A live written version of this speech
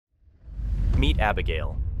Meet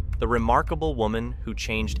Abigail, the remarkable woman who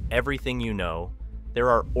changed everything you know. There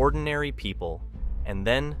are ordinary people, and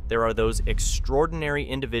then there are those extraordinary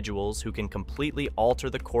individuals who can completely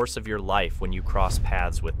alter the course of your life when you cross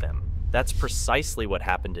paths with them. That's precisely what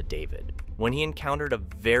happened to David when he encountered a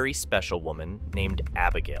very special woman named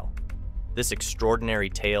Abigail. This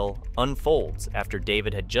extraordinary tale unfolds after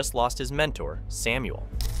David had just lost his mentor, Samuel.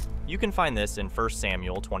 You can find this in 1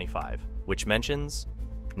 Samuel 25, which mentions,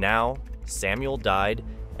 "Now Samuel died,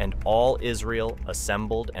 and all Israel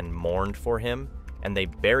assembled and mourned for him, and they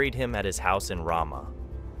buried him at his house in Ramah.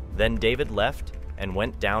 Then David left and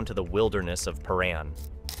went down to the wilderness of Paran."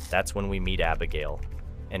 That's when we meet Abigail.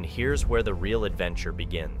 And here's where the real adventure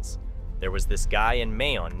begins. There was this guy in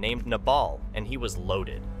Maon named Nabal, and he was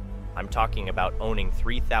loaded. I'm talking about owning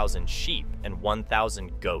 3,000 sheep and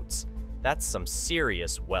 1,000 goats. That's some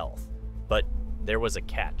serious wealth. But there was a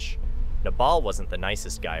catch. Nabal wasn't the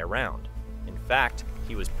nicest guy around. In fact,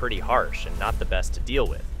 he was pretty harsh and not the best to deal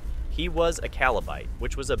with. He was a Calebite,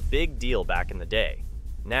 which was a big deal back in the day.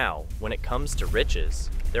 Now, when it comes to riches,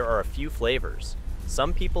 there are a few flavors.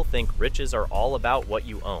 Some people think riches are all about what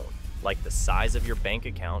you own, like the size of your bank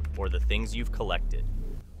account or the things you've collected.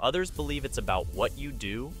 Others believe it's about what you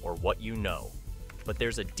do or what you know. But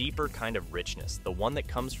there's a deeper kind of richness, the one that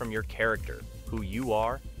comes from your character, who you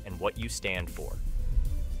are, and what you stand for.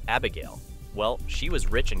 Abigail, well, she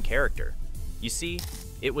was rich in character. You see,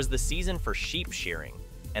 it was the season for sheep shearing,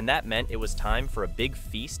 and that meant it was time for a big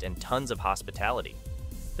feast and tons of hospitality.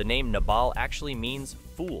 The name Nabal actually means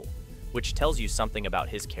fool, which tells you something about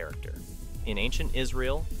his character. In ancient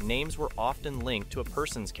Israel, names were often linked to a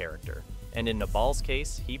person's character, and in Nabal's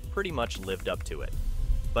case, he pretty much lived up to it.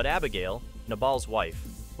 But Abigail, Nabal's wife,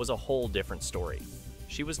 was a whole different story.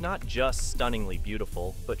 She was not just stunningly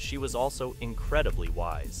beautiful, but she was also incredibly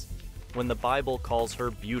wise. When the Bible calls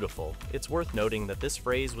her beautiful, it's worth noting that this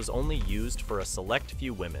phrase was only used for a select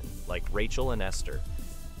few women, like Rachel and Esther.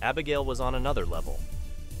 Abigail was on another level.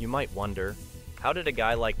 You might wonder, how did a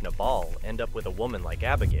guy like Nabal end up with a woman like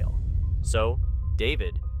Abigail? So,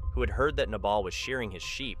 David, who had heard that Nabal was shearing his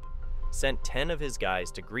sheep, sent 10 of his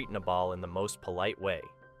guys to greet Nabal in the most polite way.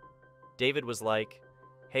 David was like,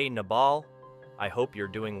 "Hey Nabal, I hope you're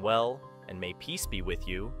doing well, and may peace be with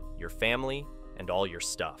you, your family, and all your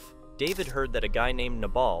stuff." David heard that a guy named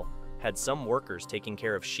Nabal had some workers taking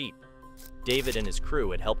care of sheep. David and his crew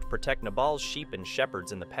had helped protect Nabal's sheep and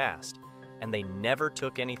shepherds in the past, and they never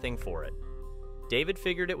took anything for it. David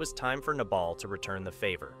figured it was time for Nabal to return the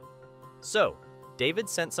favor. So, David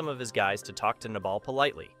sent some of his guys to talk to Nabal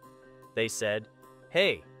politely. They said,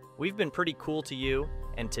 "Hey, we've been pretty cool to you,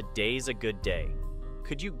 and today's a good day.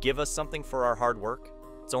 Could you give us something for our hard work?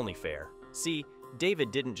 It's only fair." See, David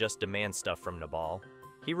didn't just demand stuff from Nabal.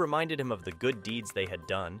 He reminded him of the good deeds they had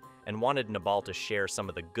done and wanted Nabal to share some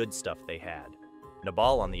of the good stuff they had.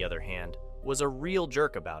 Nabal, on the other hand, was a real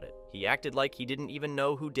jerk about it. He acted like he didn't even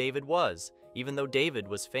know who David was, even though David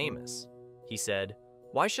was famous. He said,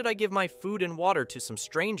 "Why should I give my food and water to some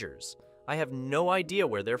strangers? I have no idea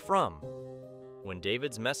where they're from." When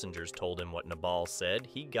David's messengers told him what Nabal said,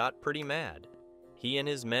 he got pretty mad. He and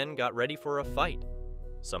his men got ready for a fight.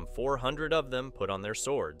 Some 400 of them put on their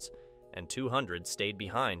swords, and 200 stayed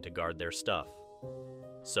behind to guard their stuff.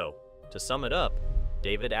 So, to sum it up,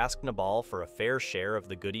 David asked Nabal for a fair share of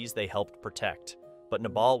the goodies they helped protect, but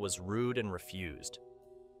Nabal was rude and refused.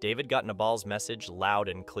 David got Nabal's message loud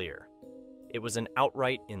and clear. It was an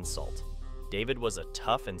outright insult. David was a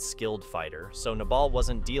tough and skilled fighter, so Nabal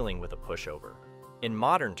wasn't dealing with a pushover. In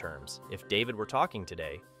modern terms, if David were talking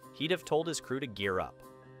today, he'd have told his crew to gear up.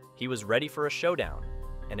 He was ready for a showdown,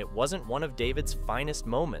 and it wasn't one of David's finest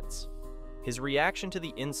moments. His reaction to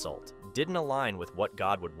the insult didn't align with what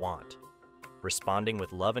God would want. Responding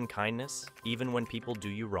with love and kindness, even when people do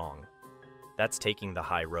you wrong. That's taking the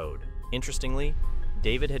high road. Interestingly,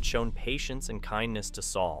 David had shown patience and kindness to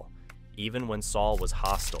Saul, even when Saul was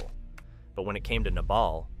hostile. But when it came to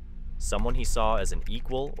Nabal, someone he saw as an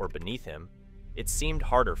equal or beneath him, it seemed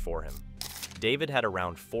harder for him. David had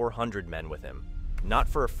around 400 men with him, not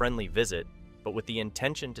for a friendly visit, but with the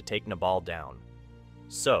intention to take Nabal down.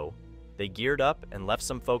 So, they geared up and left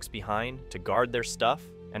some folks behind to guard their stuff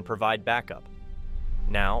and provide backup.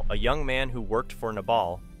 Now, a young man who worked for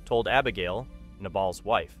Nabal told Abigail, Nabal's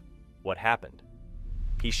wife, what happened.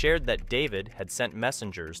 He shared that David had sent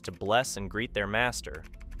messengers to bless and greet their master,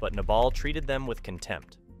 but Nabal treated them with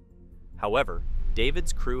contempt. However,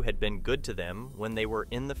 David's crew had been good to them when they were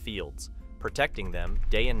in the fields, protecting them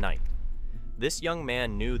day and night. This young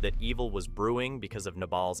man knew that evil was brewing because of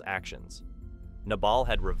Nabal's actions. Nabal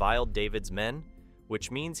had reviled David's men, which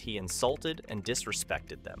means he insulted and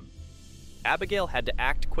disrespected them. Abigail had to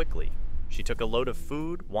act quickly. She took a load of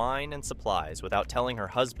food, wine, and supplies without telling her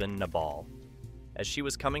husband, Nabal. As she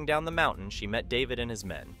was coming down the mountain, she met David and his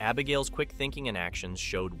men. Abigail's quick thinking and actions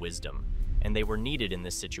showed wisdom, and they were needed in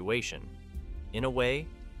this situation. In a way,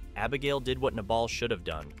 Abigail did what Nabal should have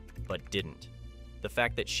done, but didn't. The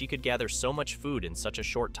fact that she could gather so much food in such a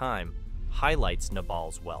short time highlights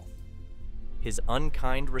Nabal's wealth. His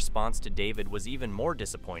unkind response to David was even more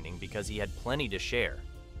disappointing because he had plenty to share.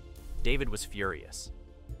 David was furious.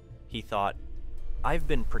 He thought, "I've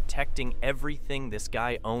been protecting everything this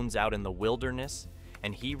guy owns out in the wilderness,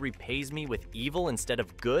 and he repays me with evil instead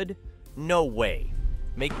of good? No way.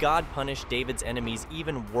 May God punish David's enemies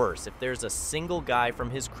even worse if there's a single guy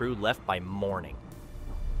from his crew left by morning."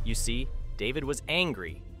 You see, David was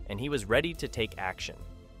angry, and he was ready to take action.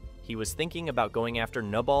 He was thinking about going after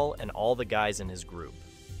Nabal and all the guys in his group.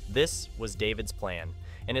 This was David's plan,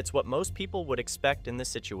 and it's what most people would expect in this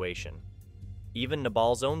situation. Even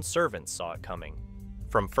Nabal's own servants saw it coming.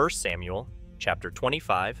 From 1 Samuel, chapter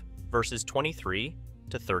 25, verses 23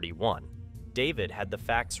 to 31. David had the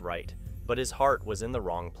facts right, but his heart was in the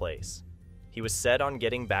wrong place. He was set on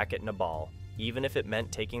getting back at Nabal, even if it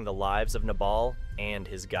meant taking the lives of Nabal and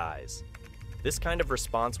his guys. This kind of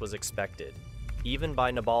response was expected, even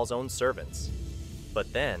by Nabal's own servants.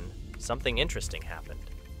 But then, something interesting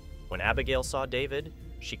happened. When Abigail saw David,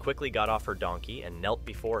 she quickly got off her donkey and knelt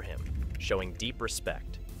before him, showing deep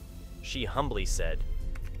respect. She humbly said,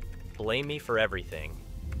 "Blame me for everything,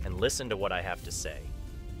 and listen to what I have to say.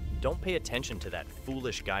 Don't pay attention to that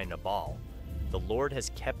foolish guy Nabal. The Lord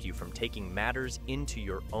has kept you from taking matters into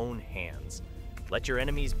your own hands. Let your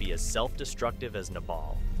enemies be as self-destructive as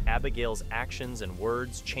Nabal." Abigail's actions and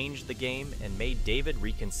words changed the game and made David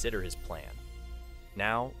reconsider his plan.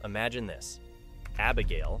 Now, imagine this.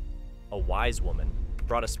 Abigail, a wise woman,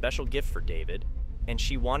 brought a special gift for David, and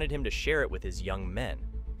she wanted him to share it with his young men.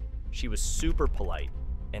 She was super polite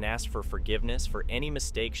and asked for forgiveness for any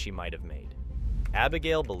mistakes she might have made.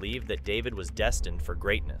 Abigail believed that David was destined for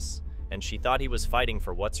greatness, and she thought he was fighting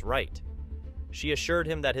for what's right. She assured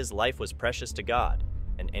him that his life was precious to God,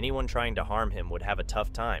 and anyone trying to harm him would have a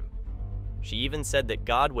tough time. She even said that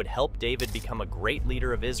God would help David become a great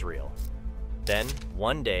leader of Israel. Then,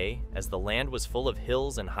 one day, as the land was full of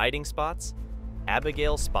hills and hiding spots,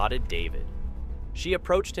 Abigail spotted David. She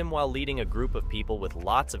approached him while leading a group of people with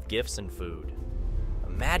lots of gifts and food.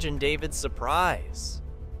 Imagine David's surprise.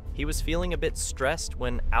 He was feeling a bit stressed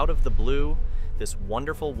when, out of the blue, this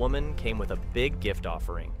wonderful woman came with a big gift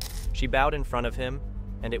offering. She bowed in front of him,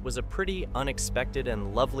 and it was a pretty unexpected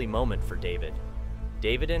and lovely moment for David.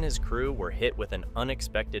 David and his crew were hit with an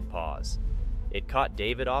unexpected pause. It caught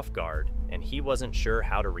David off guard, and he wasn't sure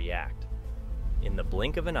how to react. In the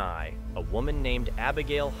blink of an eye, a woman named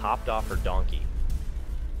Abigail hopped off her donkey,